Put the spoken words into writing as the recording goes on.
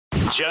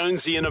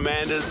Jonesy and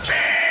Amanda's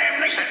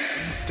Jam Nation.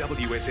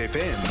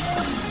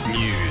 WSFM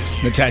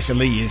News. Natasha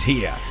Lee is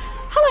here.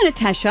 Hello,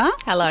 Natasha.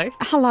 Hello.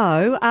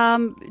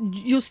 Hello.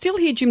 You'll still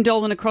hear Jim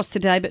Dolan across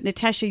today, but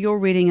Natasha, you're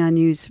reading our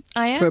news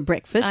I am. for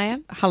breakfast. I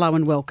am. Hello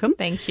and welcome.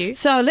 Thank you.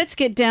 So let's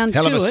get down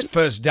Hell to of a it.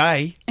 first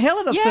day. Hell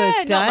of a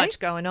first day. Not much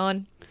going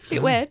on.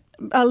 Bit wet.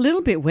 A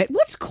little bit wet.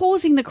 What's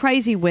causing the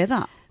crazy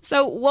weather?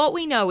 So what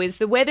we know is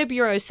the Weather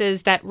Bureau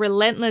says that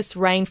relentless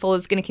rainfall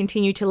is going to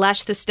continue to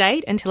lash the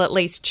state until at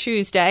least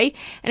Tuesday.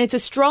 And it's a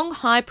strong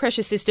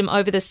high-pressure system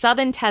over the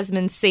southern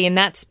Tasman Sea, and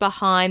that's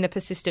behind the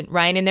persistent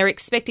rain. And they're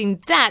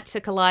expecting that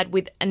to collide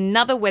with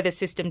another weather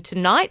system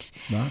tonight.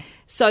 Right.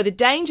 So the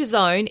danger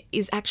zone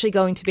is actually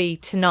going to be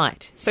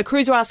tonight. So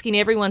crews are asking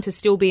everyone to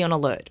still be on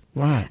alert.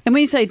 Right. And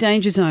when you say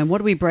danger zone,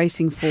 what are we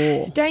bracing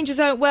for? Danger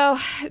zone,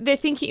 well, they're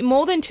thinking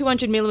more than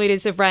 200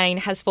 millimetres of rain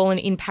has fallen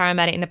in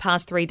Parramatta in the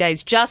past 3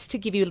 days. Just to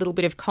give you a little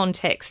bit of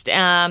context,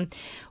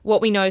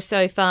 what we know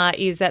so far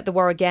is that the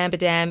Warragamba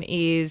Dam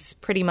is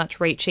pretty much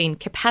reaching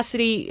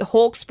capacity.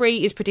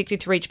 Hawkesbury is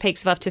predicted to reach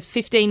peaks of up to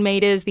 15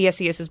 metres. The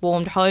SES has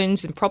warned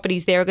homes and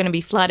properties there are going to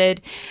be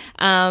flooded.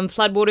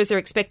 Floodwaters are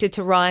expected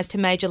to rise to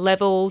major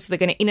levels. They're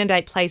going to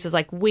inundate places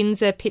like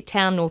Windsor,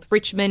 Pitttown, North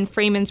Richmond,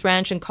 Freeman's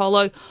Ranch and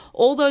Colo.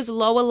 All those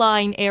lower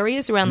lying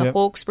areas around the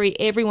Hawkesbury,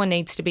 everyone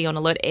needs to be on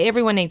alert.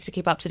 Everyone needs to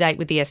keep up to date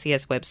with the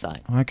SES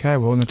website. Okay,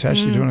 well,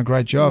 Natasha, you're doing a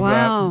great job.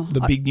 Wow.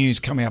 The big news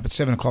coming up at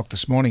 7 o'clock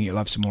this morning. You'll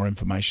have some more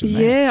information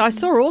there. Yeah, I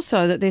saw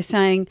also that they're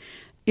saying,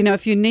 you know,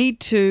 if you need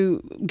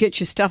to get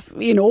your stuff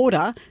in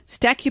order,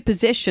 stack your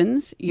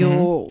possessions,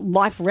 your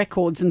life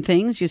records and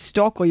things, your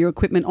stock or your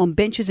equipment on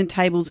benches and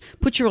tables.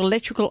 Put your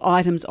electrical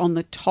items on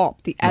the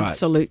top, the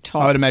absolute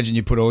top. I would imagine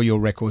you put all your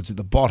records at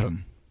the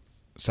bottom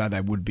so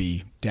they would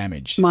be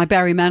damaged. My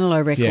Barry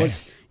Manilow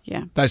records.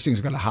 Yeah. Those things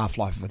have got a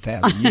half-life of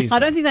 1,000 years. I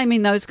don't think they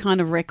mean those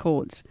kind of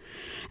records.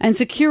 And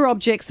secure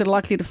objects that are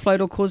likely to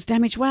float or cause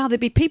damage. Wow,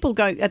 there'd be people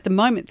going at the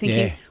moment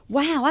thinking,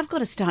 wow, I've got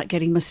to start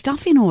getting my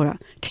stuff in order.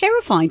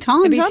 Terrifying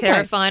times, It'd be aren't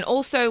terrifying.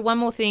 Also, one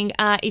more thing,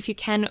 if you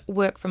can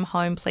work from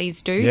home,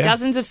 please do. Yeah.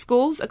 Dozens of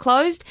schools are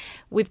closed.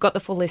 We've got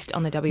the full list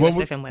on the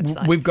WSFM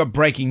website. We've got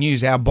breaking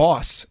news. Our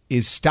boss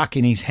is stuck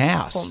in his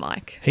house. Poor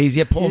Mike.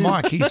 Poor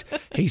Mike.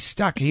 He's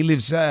stuck. He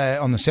lives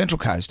on the Central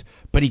Coast,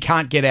 but he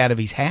can't get out of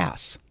his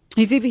house.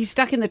 He's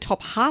stuck in the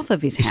top half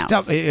of his He's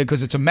house. stuck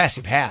because it's a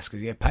massive house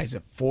because he pays a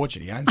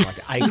fortune. He owns like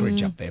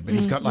acreage up there, but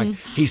he's got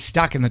he's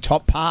stuck in the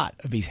top part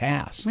of his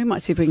house. We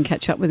might see if we can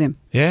catch up with him.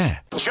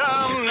 Yeah.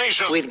 Jam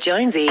Nation. With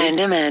Jonesy and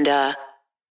Amanda.